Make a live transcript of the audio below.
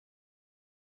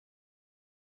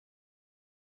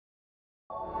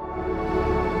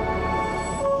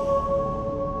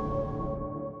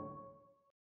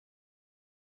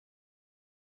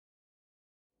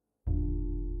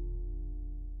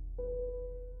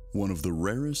One of the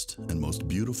rarest and most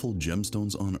beautiful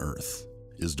gemstones on Earth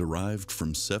is derived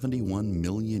from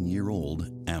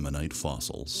 71-million-year-old ammonite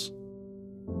fossils.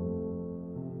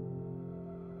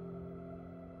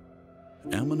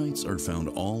 Ammonites are found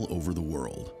all over the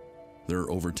world. There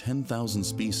are over 10,000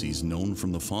 species known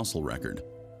from the fossil record,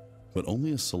 but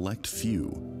only a select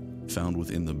few, found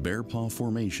within the Bearpaw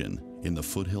Formation in the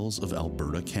foothills of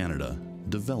Alberta, Canada,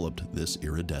 developed this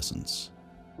iridescence.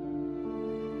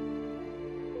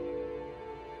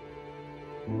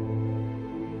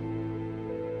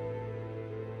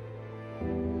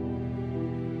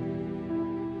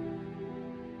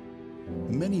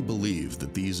 Many believe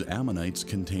that these ammonites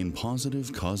contain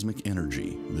positive cosmic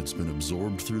energy that's been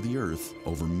absorbed through the Earth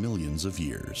over millions of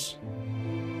years.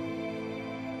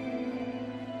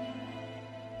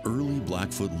 Early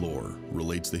Blackfoot lore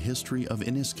relates the history of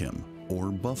Iniskim, or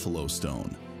buffalo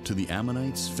stone, to the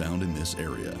ammonites found in this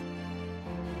area.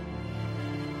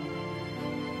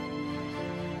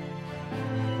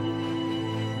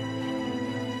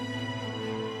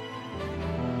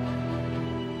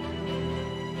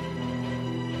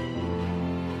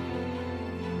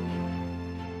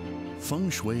 Feng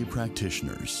Shui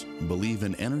practitioners believe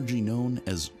an energy known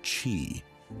as qi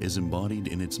is embodied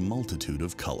in its multitude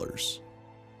of colors.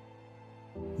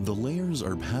 The layers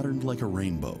are patterned like a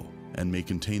rainbow and may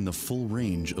contain the full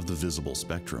range of the visible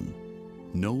spectrum.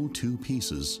 No two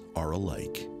pieces are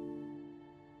alike.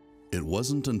 It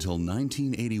wasn't until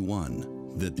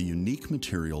 1981 that the unique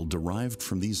material derived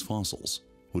from these fossils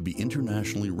would be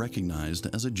internationally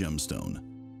recognized as a gemstone.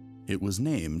 It was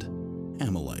named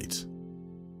Ammolite.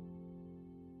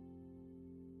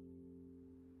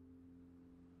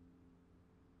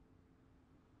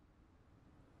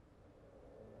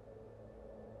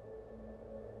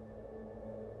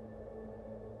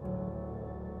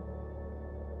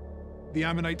 The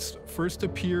ammonites first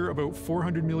appear about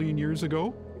 400 million years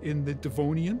ago in the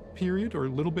Devonian period, or a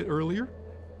little bit earlier.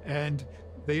 And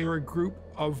they are a group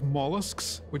of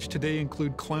mollusks, which today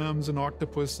include clams and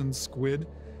octopus and squid.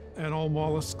 And all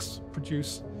mollusks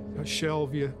produce a shell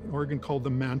via an organ called the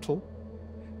mantle.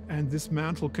 And this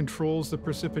mantle controls the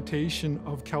precipitation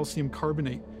of calcium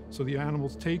carbonate. So the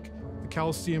animals take the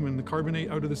calcium and the carbonate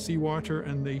out of the seawater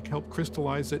and they help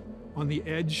crystallize it on the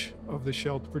edge of the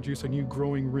shell to produce a new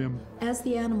growing rim. As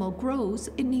the animal grows,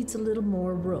 it needs a little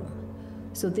more room.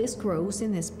 So this grows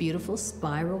in this beautiful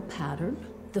spiral pattern.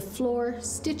 The floor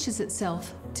stitches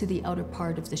itself to the outer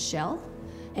part of the shell,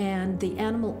 and the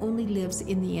animal only lives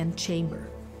in the end chamber.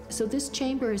 So this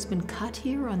chamber has been cut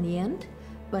here on the end,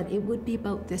 but it would be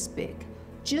about this big.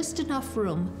 Just enough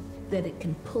room that it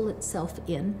can pull itself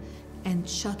in and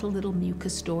shut a little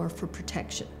mucus door for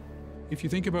protection. If you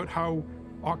think about how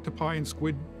octopi and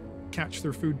squid catch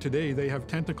their food today, they have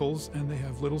tentacles and they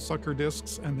have little sucker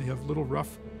discs and they have little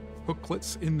rough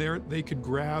hooklets in there. They could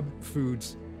grab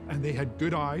foods, and they had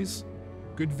good eyes,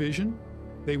 good vision.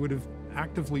 They would have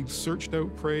actively searched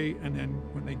out prey, and then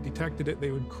when they detected it,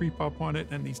 they would creep up on it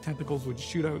and these tentacles would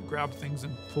shoot out, grab things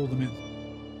and pull them in.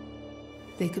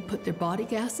 They could put their body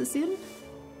gases in,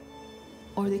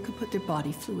 or they could put their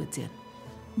body fluids in.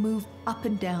 Move up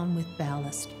and down with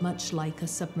ballast, much like a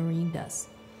submarine does.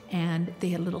 And they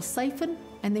had a little siphon,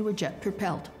 and they were jet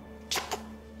propelled.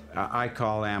 I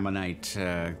call ammonite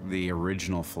the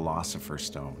original philosopher's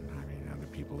stone. I mean, other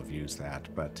people have used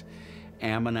that, but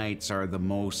ammonites are the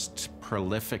most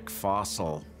prolific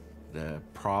fossil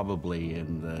probably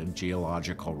in the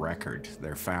geological record.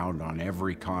 They're found on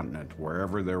every continent,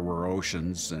 wherever there were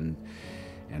oceans, and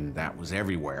that was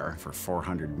everywhere. For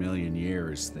 400 million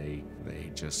years, they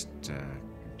just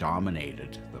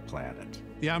dominated the planet.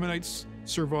 The ammonites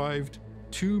survived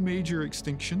two major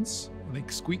extinctions. They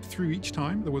squeaked through each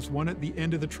time. There was one at the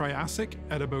end of the Triassic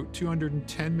at about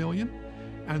 210 million,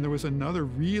 and there was another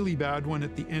really bad one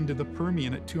at the end of the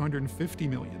Permian at 250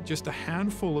 million. Just a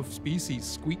handful of species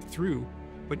squeaked through,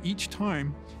 but each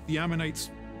time the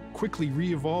ammonites quickly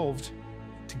re-evolved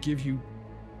to give you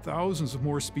thousands of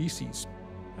more species.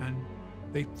 And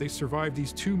they survived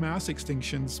these two mass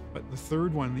extinctions, but the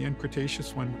third one, the end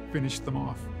Cretaceous one, finished them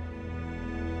off.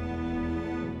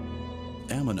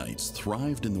 Ammonites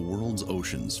thrived in the world's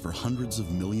oceans for hundreds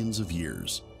of millions of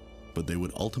years, but they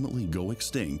would ultimately go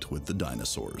extinct with the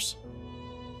dinosaurs.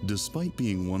 Despite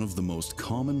being one of the most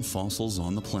common fossils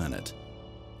on the planet,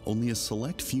 only a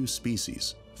select few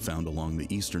species, found along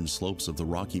the eastern slopes of the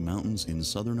Rocky Mountains in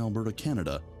southern Alberta,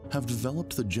 Canada, have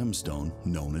developed the gemstone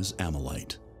known as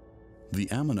Ammolite. The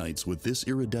ammonites with this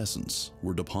iridescence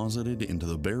were deposited into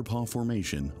the Bearpaw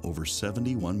Formation over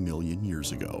 71 million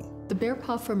years ago. The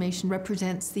Bearpaw Formation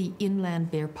represents the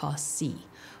inland Bearpaw Sea,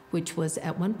 which was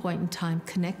at one point in time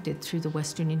connected through the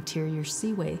Western Interior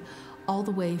Seaway, all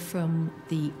the way from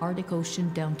the Arctic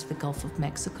Ocean down to the Gulf of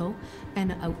Mexico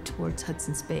and out towards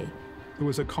Hudson's Bay. There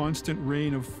was a constant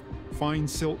rain of fine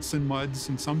silts and muds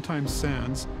and sometimes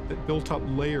sands that built up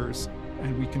layers,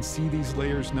 and we can see these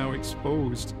layers now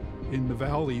exposed in the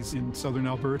valleys in southern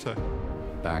Alberta.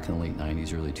 Back in the late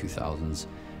 90s, early 2000s,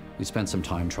 we spent some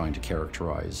time trying to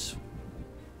characterize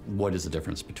what is the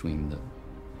difference between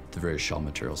the various shell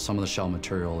materials. Some of the shell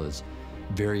material is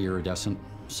very iridescent,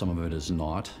 some of it is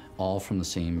not, all from the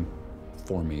same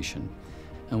formation.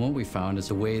 And what we found is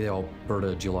the way the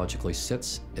Alberta geologically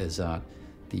sits is that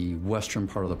the western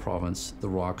part of the province, the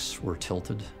rocks were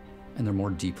tilted, and they're more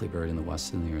deeply buried in the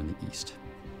west than they are in the east.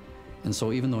 And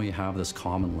so even though you have this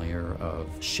common layer of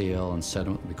shale and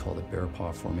sediment we call the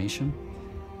Bearpaw Formation,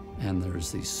 and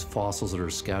there's these fossils that are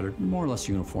scattered more or less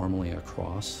uniformly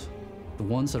across, the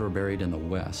ones that are buried in the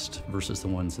west versus the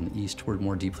ones in the east were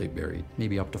more deeply buried,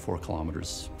 maybe up to 4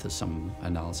 kilometers, as some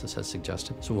analysis has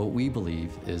suggested. So what we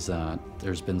believe is that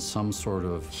there's been some sort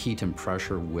of heat and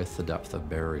pressure with the depth of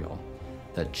burial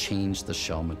that changed the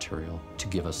shell material to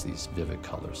give us these vivid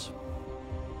colors.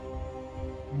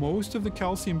 Most of the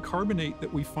calcium carbonate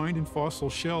that we find in fossil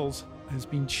shells has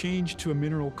been changed to a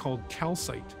mineral called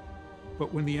calcite.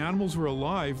 But when the animals were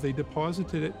alive, they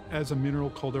deposited it as a mineral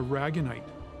called aragonite.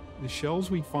 The shells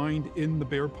we find in the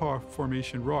Bearpaw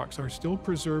Formation rocks are still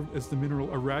preserved as the mineral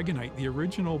aragonite, the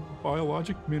original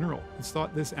biologic mineral. It's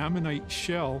thought this ammonite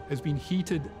shell has been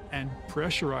heated and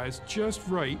pressurized just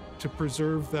right to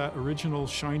preserve that original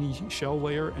shiny shell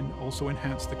layer and also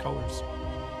enhance the colors.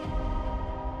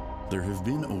 There have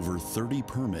been over 30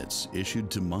 permits issued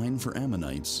to mine for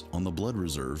ammonites on the Blood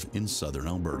Reserve in southern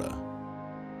Alberta.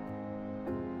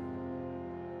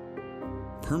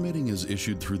 Permitting is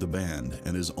issued through the band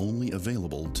and is only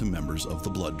available to members of the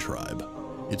Blood Tribe.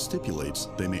 It stipulates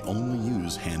they may only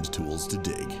use hand tools to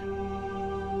dig.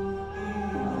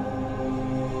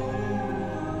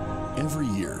 Every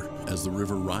year, as the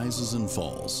river rises and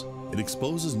falls, it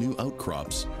exposes new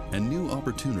outcrops and new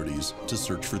opportunities to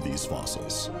search for these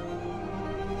fossils.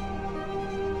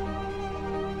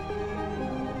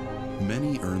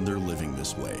 Many earn their living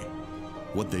this way.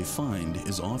 What they find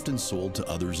is often sold to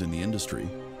others in the industry,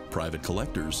 private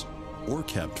collectors, or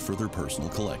kept for their personal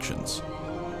collections.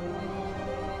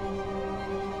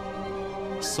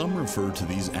 Some refer to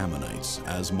these ammonites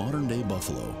as modern-day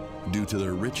buffalo due to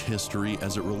their rich history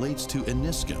as it relates to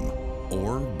Iniskim,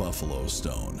 or buffalo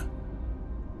stone.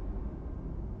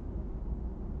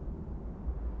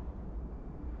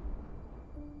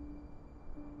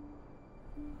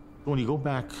 When you go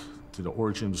back to the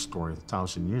origin of the story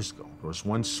 1,000 years ago, there was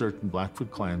one certain Blackfoot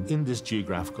clan in this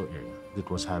geographical area that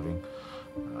was having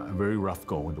a very rough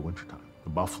go in the wintertime. The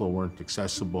buffalo weren't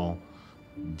accessible,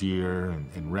 deer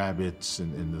and rabbits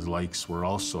and the likes were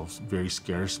also very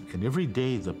scarce. And every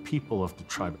day the people of the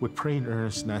tribe would pray in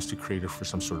earnest and ask the Creator for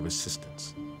some sort of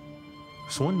assistance.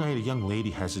 So one night a young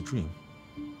lady has a dream,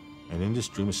 and in this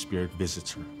dream a spirit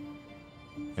visits her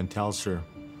and tells her,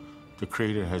 the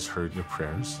Creator has heard your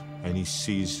prayers, and He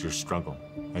sees your struggle.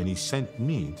 And He sent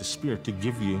me, the Spirit, to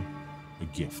give you a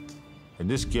gift. And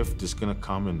this gift is going to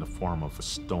come in the form of a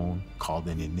stone called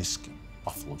an Iniskim,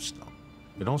 buffalo stone.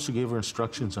 It also gave her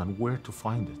instructions on where to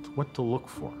find it, what to look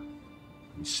for.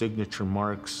 The signature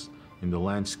marks in the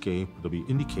landscape, there'll be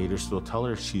indicators that will tell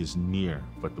her she is near,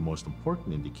 but the most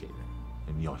important indicator,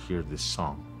 and you'll hear this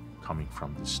song coming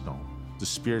from this stone. The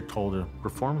Spirit told her,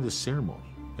 perform this ceremony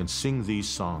and sing these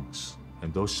songs.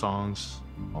 And those songs,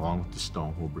 along with the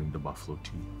stone, will bring the buffalo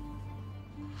to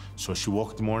you. So she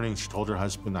woke in the morning, she told her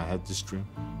husband, I had this dream.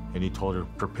 And he told her,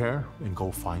 prepare and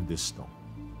go find this stone.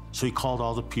 So he called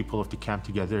all the people of the camp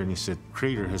together and he said,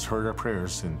 Creator has heard our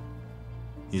prayers and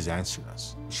He's answered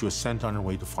us. She was sent on her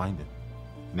way to find it.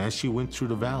 And as she went through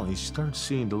the valley, she started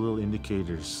seeing the little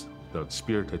indicators the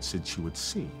Spirit had said she would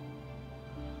see.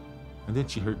 And then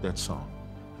she heard that song.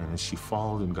 And as she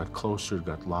followed and got closer, it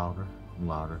got louder and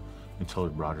louder until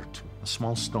it brought her to a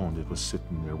small stone that was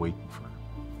sitting there waiting for her.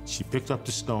 She picked up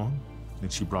the stone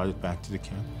and she brought it back to the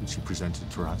camp and she presented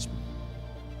it to her husband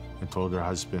and told her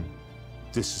husband,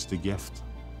 this is the gift.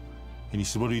 And he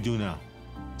said, what do we do now?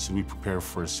 She said, we prepare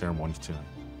for a ceremony tonight.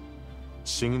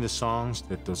 Singing the songs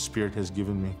that the Spirit has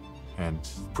given me and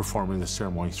performing the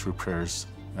ceremony through prayers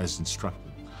as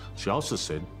instructed. She also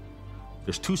said,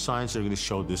 there's 2 signs that are going to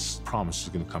show this promise is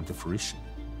going to come to fruition.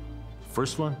 The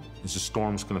first one is a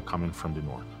storm's going to come in from the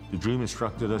north. The dream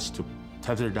instructed us to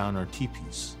tether down our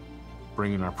teepees,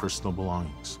 bring in our personal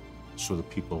belongings. So the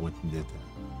people went and did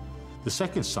that. The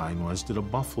second sign was that a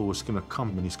buffalo was going to come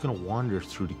and he's going to wander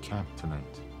through the camp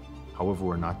tonight. however,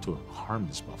 were not to harm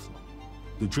this buffalo.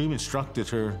 The dream instructed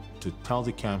her to tell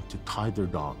the camp to tie their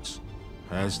dogs.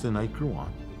 As the night grew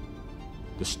on,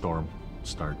 the storm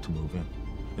started to move in.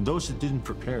 And those that didn't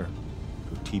prepare,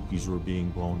 their teepees were being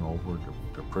blown over,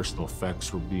 their personal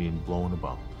effects were being blown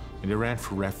about. And they ran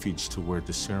for refuge to where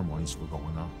the ceremonies were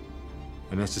going on.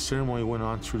 And as the ceremony went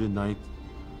on through the night,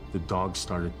 the dogs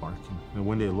started barking. And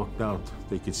when they looked out,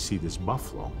 they could see this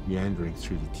buffalo meandering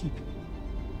through the teepee.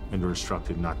 And they were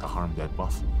instructed not to harm that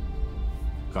buffalo.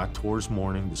 Got towards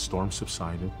morning, the storm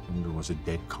subsided, and there was a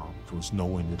dead calm. There was no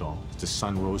wind at all. As the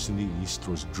sun rose in the east,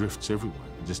 there was drifts everywhere.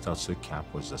 And just outside camp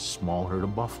was a small herd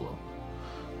of buffalo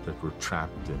that were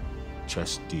trapped in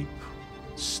chest-deep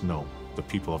snow. The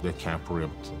people of that camp were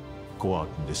able to go out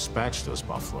and dispatch those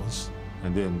buffaloes,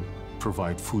 and then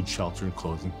provide food, shelter, and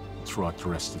clothing throughout the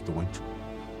rest of the winter.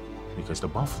 Because the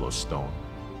buffalo stone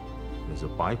is a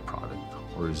byproduct,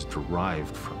 or is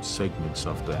derived from segments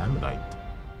of the Ammonite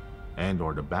and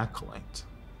or the Bakelite.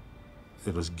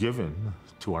 It was given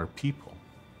to our people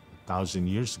 1,000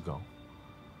 years ago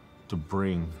to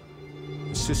bring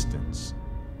assistance,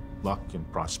 luck, and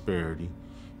prosperity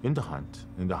in the hunt,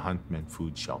 and the hunt meant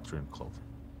food, shelter, and clothing.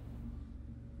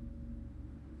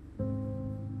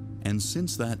 And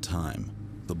since that time,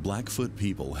 the Blackfoot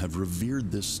people have revered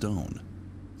this stone.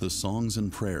 The songs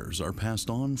and prayers are passed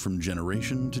on from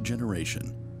generation to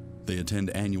generation. They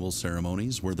attend annual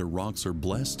ceremonies where their rocks are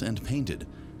blessed and painted,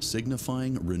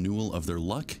 signifying renewal of their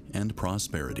luck and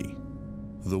prosperity.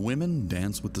 The women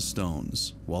dance with the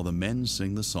stones, while the men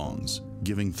sing the songs,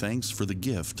 giving thanks for the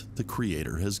gift the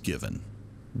Creator has given.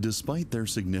 Despite their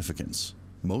significance,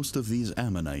 most of these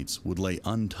ammonites would lay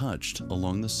untouched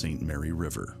along the St. Mary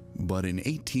River. But in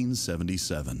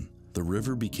 1877, the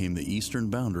river became the eastern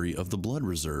boundary of the Blood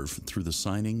Reserve through the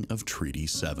signing of Treaty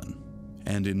 7.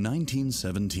 And in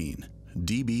 1917,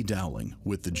 D.B. Dowling,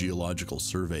 with the Geological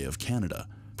Survey of Canada,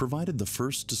 provided the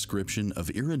first description of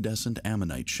iridescent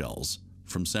ammonite shells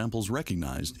from samples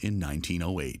recognized in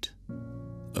 1908.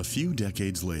 A few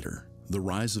decades later, the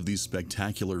rise of these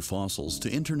spectacular fossils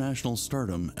to international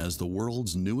stardom as the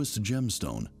world's newest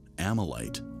gemstone,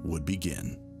 Ammolite, would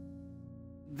begin.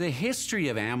 The history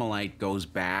of Ammolite goes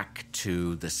back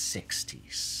to the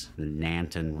 60s. The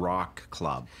Nanton Rock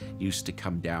Club used to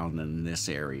come down in this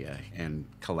area and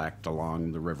collect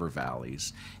along the river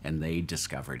valleys, and they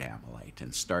discovered Ammolite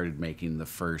and started making the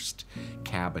first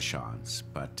cabochons.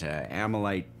 But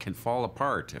Ammolite can fall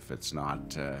apart if it's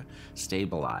not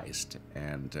stabilized,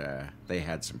 and they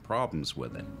had some problems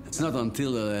with it. It's not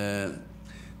until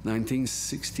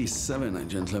 1967, a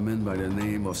gentleman by the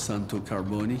name of Santo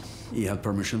Carboni. He had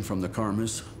permission from the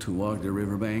Karmas to walk the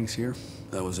riverbanks here.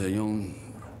 That was a young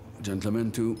gentleman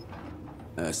too,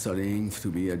 studying to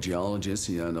be a geologist.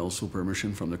 He had also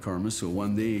permission from the Karmas. So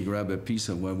one day he grabbed a piece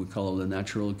of what we call the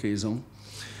natural K-zone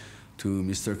to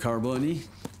Mr. Carboni.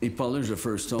 He polished the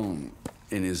first stone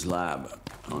in his lab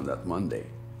on that Monday.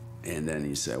 And then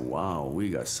he said, wow, we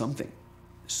got something.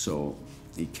 So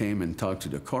he came and talked to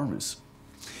the Karmas.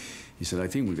 He said, I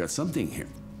think we got something here.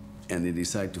 And they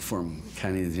decided to form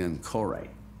Canadian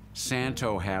Corite.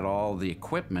 Santo had all the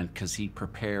equipment because he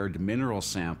prepared mineral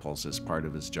samples as part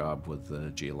of his job with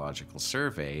the Geological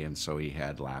Survey, and so he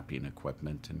had lapping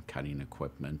equipment and cutting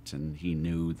equipment, and he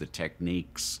knew the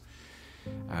techniques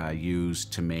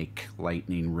used to make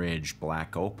Lightning Ridge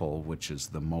black opal, which is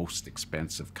the most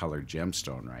expensive colored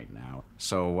gemstone right now.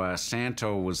 So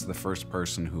Santo was the first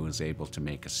person who was able to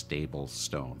make a stable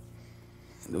stone.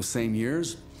 In those same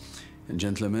years, a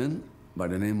gentleman by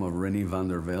the name of René van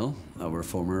der Velde, our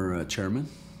former chairman,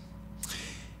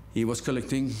 he was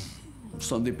collecting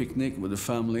Sunday picnic with the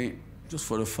family just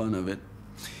for the fun of it.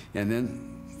 And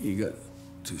then he got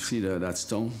to see that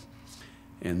stone,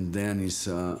 and then he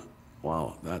saw,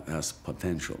 wow, that has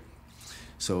potential.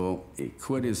 So he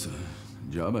quit his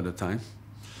job at the time,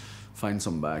 find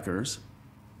some backers,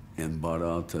 and bought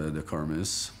out the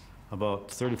Karmas.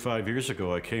 About 35 years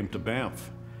ago, I came to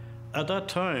Banff. At that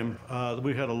time,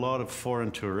 we had a lot of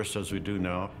foreign tourists, as we do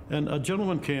now. And a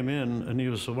gentleman came in, and he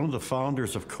was one of the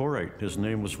founders of Corite. His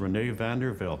name was René van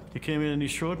der Velde. He came in and he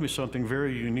showed me something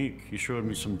very unique. He showed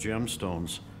me some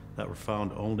gemstones that were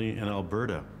found only in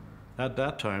Alberta. At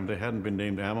that time, they hadn't been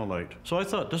named Ammolite. So I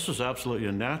thought this was absolutely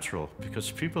unnatural, because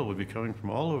people would be coming from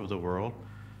all over the world.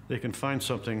 They can find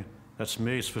something that's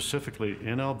made specifically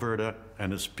in Alberta,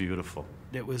 and it's beautiful.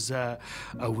 It was a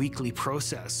weekly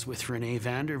process with René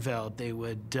van der Velde. They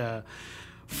would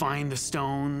find the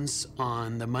stones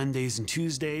on the Mondays and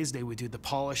Tuesdays. They would do the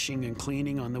polishing and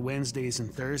cleaning on the Wednesdays and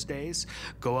Thursdays,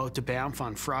 go out to Banff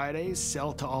on Fridays,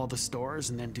 sell to all the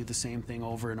stores, and then do the same thing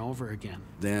over and over again.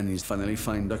 Then he finally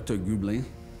find Dr. Gublin,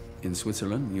 in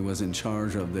Switzerland. He was in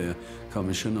charge of the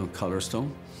commission of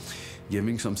Colorstone,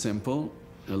 giving some sample,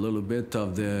 a little bit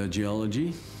of the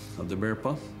geology of the bear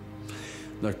paw.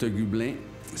 Dr. Gublin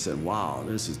said, wow,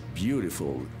 this is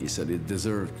beautiful. He said it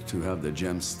deserved to have the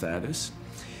gem status.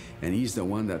 And he's the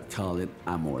one that called it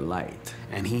Ammolite.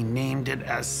 And he named it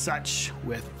as such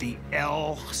with the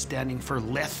L standing for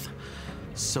lith.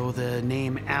 So the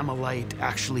name Ammolite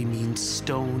actually means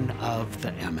stone of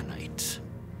the ammonite.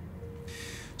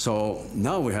 So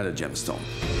now we had a gemstone.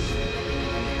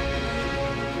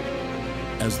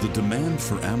 As the demand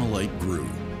for Ammolite grew,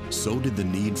 so did the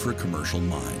need for a commercial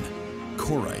mine.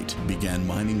 Corite began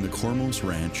mining the Cormos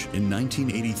Ranch in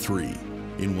 1983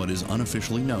 in what is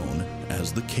unofficially known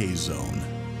as the K-Zone.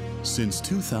 Since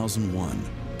 2001,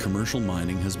 commercial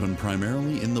mining has been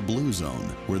primarily in the blue zone,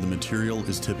 where the material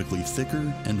is typically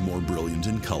thicker and more brilliant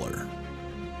in color.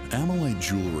 Ammolite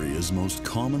jewelry is most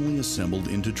commonly assembled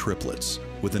into triplets,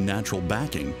 with a natural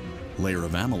backing, layer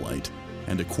of ammolite,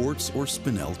 and a quartz or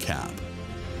spinel cap.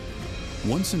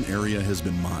 Once an area has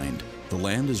been mined, the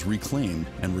land is reclaimed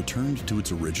and returned to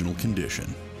its original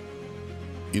condition.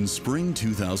 In spring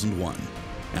 2001,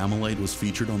 Ammolite was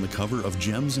featured on the cover of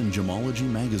Gems and Gemology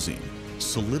magazine,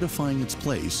 solidifying its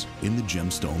place in the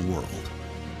gemstone world.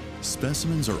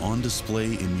 Specimens are on display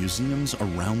in museums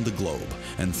around the globe,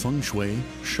 and feng shui,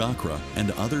 chakra,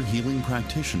 and other healing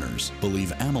practitioners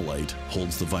believe Ammolite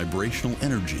holds the vibrational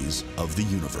energies of the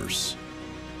universe.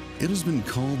 It has been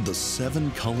called the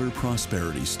 7-color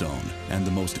prosperity stone and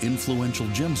the most influential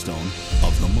gemstone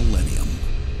of the millennium.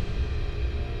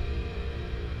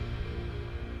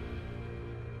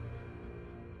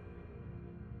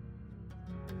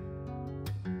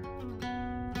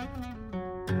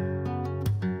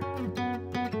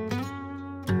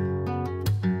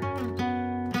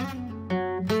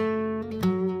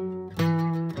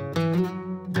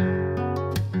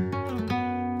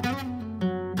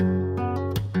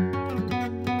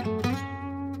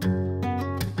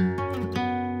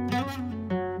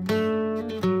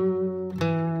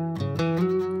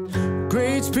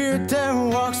 Spirit that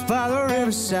walks by the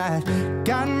riverside,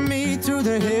 guiding me through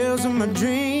the hills of my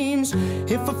dreams.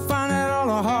 If I find that all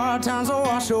the hard times will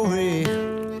wash away,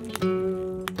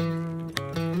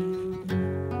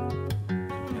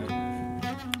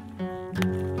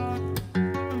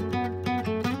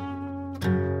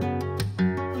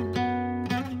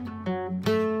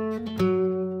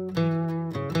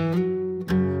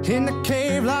 in the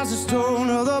cave lies the stone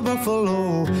of the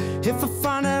buffalo. If I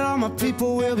find that all my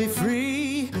people will be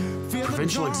free.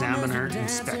 Provincial examiner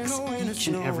inspects each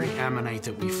and every ammonite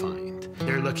that we find.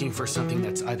 They're looking for something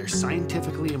that's either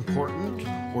scientifically important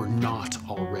or not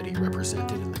already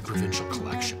represented in the provincial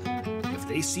collection. If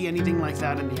they see anything like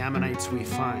that in the ammonites we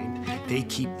find, they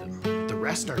keep them. The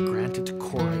rest are granted to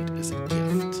Corite as a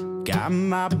gift. Got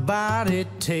my body,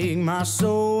 take my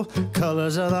soul.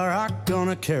 Colors of the rock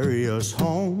gonna carry us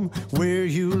home. Where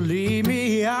you lead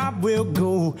me, I will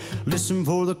go. Listen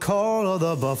for the call of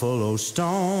the buffalo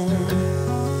stone.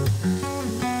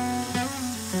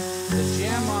 The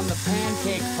gem on the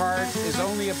pancake part is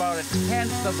only about 1/10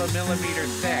 of a millimeter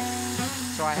thick,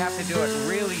 so I have to do it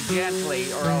really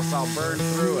gently or else I'll burn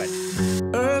through it.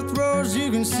 Earth rose, you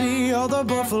can see all the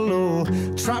buffalo.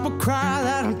 Tribal cry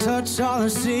that don't touch all the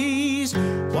seas.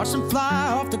 Watch them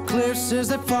fly off the cliffs as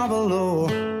they fall below.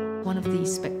 One of the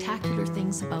spectacular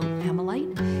things about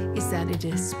Ammolite is that it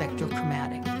is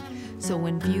spectrochromatic. So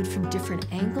when viewed from different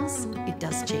angles, it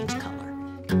does change color.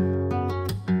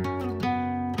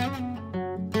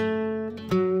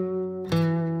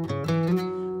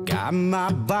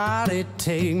 My body,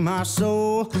 take my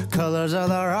soul. Colors of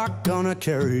the rock gonna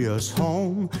carry us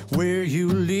home. Where you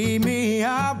lead me,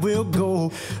 I will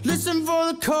go. Listen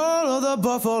for the call of the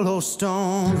buffalo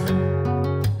stone.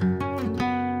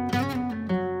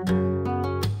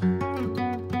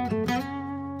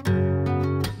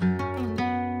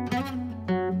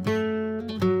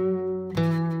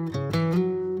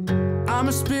 I'm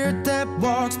a spirit that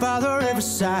walks by the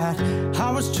riverside.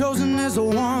 I was chosen as the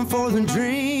one for the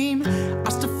dream. I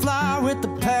still fly with the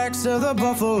packs of the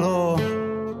buffalo.